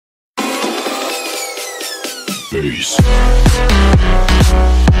face.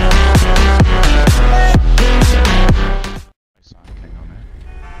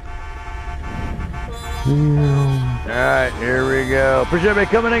 Alright, here we go. Appreciate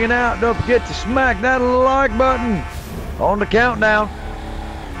everybody coming hanging out. Don't forget to smack that like button on the countdown.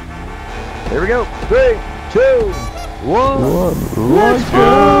 Here we go. 3, 2, 1. Let's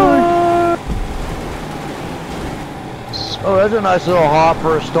go! Oh, that's a nice little hop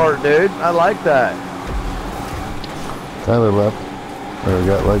for a start, dude. I like that. Tyler left. Or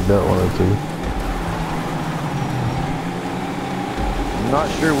got like that one or two. I'm not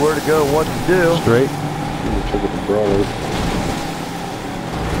sure where to go, what to do. Straight. Check with the brawler.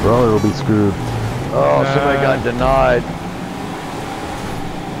 Brawler will be screwed. Oh, somebody got denied.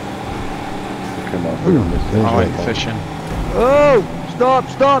 Come on. Ooh, I like fishing. Oh! Stop,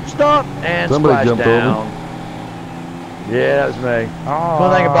 stop, stop! And somebody splash jumped down. over. Yeah, that was me. Oh.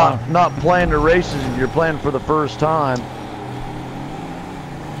 One thing about not playing the races is you're playing for the first time.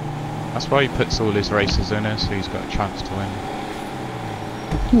 That's why he puts all his races in it, so he's got a chance to win.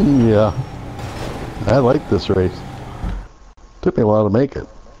 Yeah. I like this race. Took me a while to make it.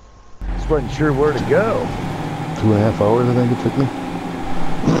 Just wasn't sure where to go. 2.5 hours I think it took me.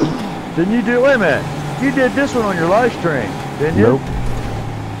 Didn't you do? Wait a minute. You did this one on your live stream, didn't you? Nope.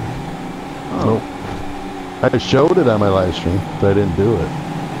 Oh. Nope. I showed it on my live stream, but I didn't do it.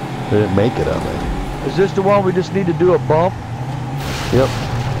 I didn't make it on there. Is this the one we just need to do a bump? Yep.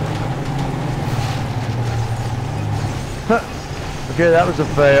 Okay, that was a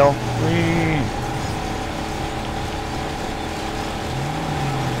fail.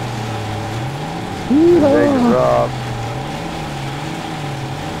 Big drop.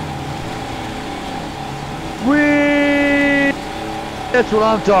 Whee! That's what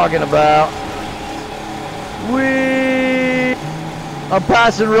I'm talking about. Whee! I'm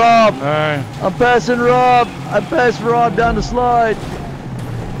passing Rob. No. I'm passing Rob. I passed Rob down the slide.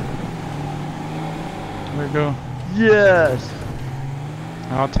 There we go. Yes.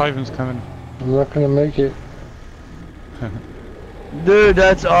 Oh, Tyven's coming. I'm not gonna make it. Dude,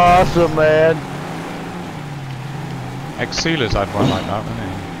 that's awesome, man. Ex-Sealer's had one like that,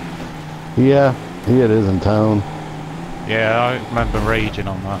 hasn't Yeah, it is in town. he? Yeah, I remember raging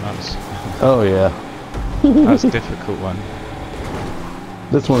on that. Oh yeah. That's a difficult one.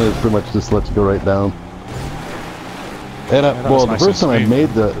 This one is pretty much just lets you go right down. And Yeah, that well, was the nice first time and I smooth. made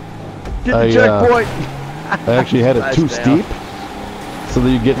the, Get the I checkpoint. I actually had it Nice too down. steep, so that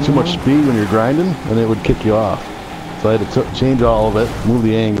you get too much speed when you're grinding, and it would kick you off. So I had to change all of it, move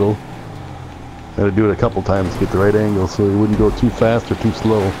the angle. I had to do it a couple times to get the right angle, so it wouldn't go too fast or too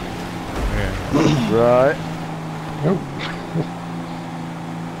slow. Yeah. Right. Nope.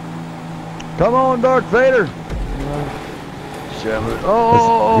 Come on, Dark Vader.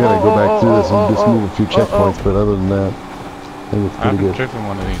 Oh, You gotta go back through this and just move a few checkpoints, but other than that, I think it's I pretty haven't good. driven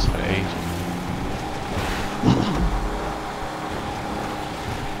one of these for ages.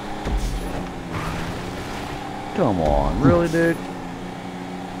 Come on, really, dude?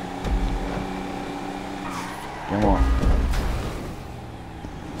 Come on.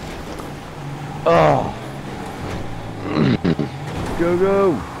 Oh. Go,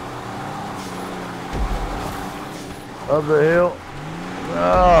 go. Up the hill.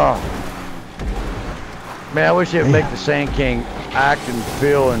 Oh. Man, I wish it would make the Sandking act and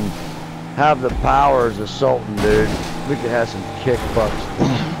feel and have the power as a Sultan, dude. We could have some kick butt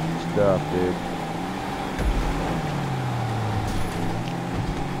stuff, dude.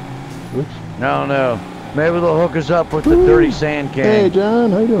 Oops. No, no. Maybe they'll hook us up with the dirty Sand King. Hey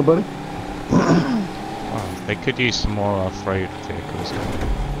John, how you doing, buddy? Oh, they could use some more off-road vehicles,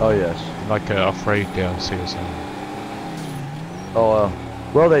 Oh, yes. like a off-road DLC or something. Oh,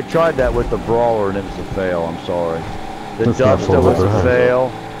 well, they tried that with the Brawler and it was a fail. I'm sorry. The That's not Dubstep was full a of fail.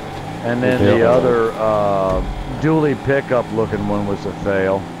 And then Yeah. the other dually pickup looking one was a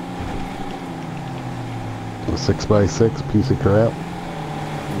fail. A 6x6 piece of crap.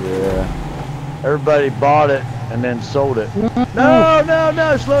 Yeah. Everybody bought it and then sold it. No, no,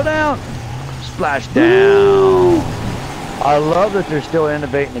 no, slow down. Splash down. I love that they're still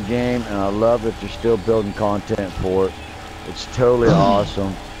innovating the game, and I love that they're still building content for it. It's totally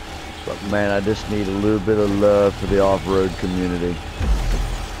awesome. But man, I just need a little bit of love for the off-road community.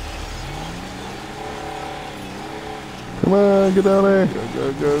 Come on, get down there.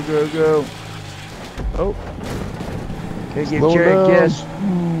 Go, go, go, go, go. Oh. Okay, give Slow Cherry a down. kiss.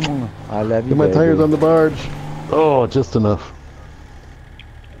 I love you, Get my baby. tires on the barge. Oh, just enough.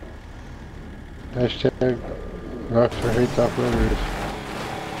 Hashtag Rockstar hates off-roaders.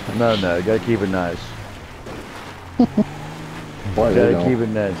 No, no, you gotta keep it nice. Why You they gotta don't? keep it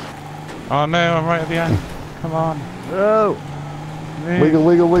nice. Oh no, I'm right at the end. Come on. Oh. Wiggle,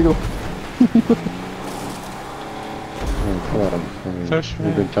 wiggle, wiggle. Oh, come on. I mean, Push me.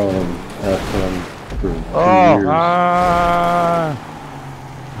 we've been telling them, asking them for 2 Oh. years. Ah!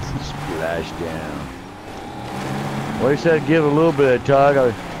 Splash down. Well, he said give a little bit of tug.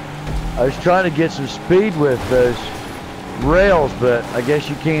 I was trying to get some speed with those rails, but I guess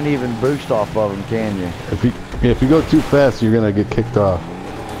you can't even boost off of them, can you? If you go too fast, you're gonna get kicked off.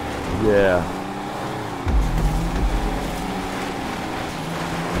 Yeah.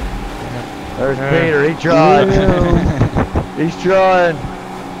 There's Peter. He tried. He's trying.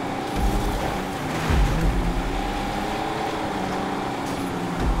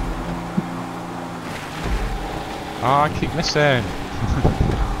 Oh, I keep missing.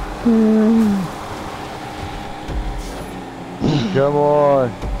 Come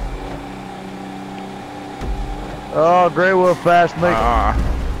on. Oh, Grey Wolf fast me. Ah.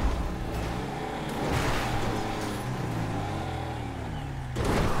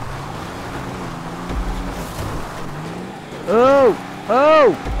 Oh,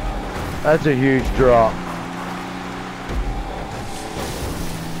 oh. That's a huge drop.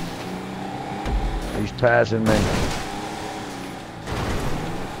 He's passing me.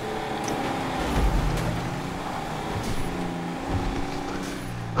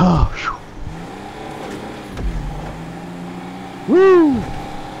 Oh, Woo!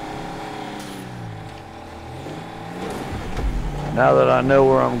 Now that I know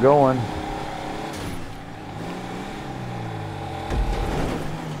where I'm going.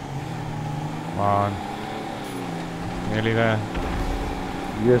 Come on. Nearly there.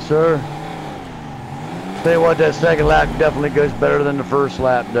 Yes, sir. Tell you what, that second lap definitely goes better than the first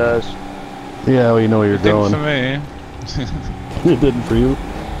lap does. yeah, well, you know where you're It didn't going. for me. It didn't for you.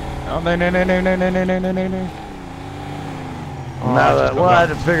 Oh, no, no, no, no, no, no, no, no, no, no. Oh, Now I that, just well, got I had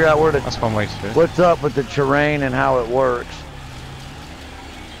to that. figure out where to, That's one way to do it. what's up with the terrain and how it works.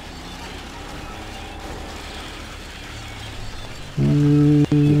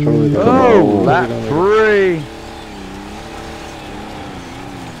 Totally got Oh, them all. lap 3.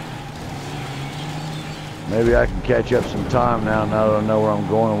 Maybe I can catch up some time now that I know where I'm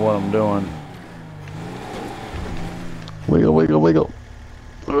going and what I'm doing. Wiggle, wiggle, wiggle.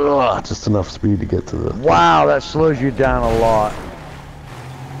 Ugh, just enough speed to get to the... Wow, that slows you down a lot.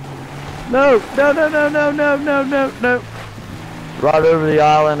 No, no, no, no, no, no, no, no, no. Right over the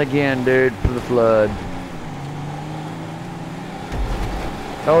island again, dude, for the flood.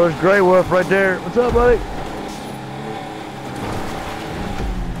 Oh, there's Grey Wolf right there. What's up, buddy?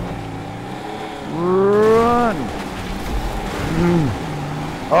 Run.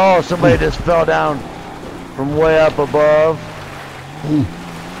 Oh, somebody just fell down from way up above.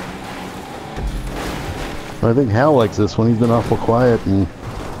 I think Hal likes this one. He's been awful quiet and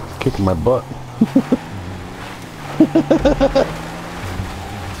kicking my butt.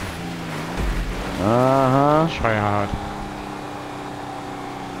 Uh-huh. Try hard.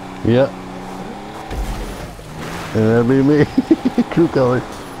 Yeah. And that'd be me. Crew color.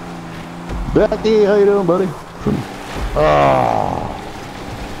 Becky, how you doing, buddy? Oh.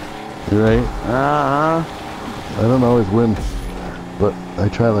 You right? Uh-huh. I don't always win, but I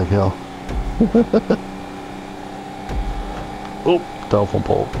try like hell. Oh, telephone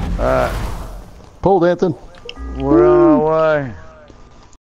pole. Alright. Pole dancing. We're on our way.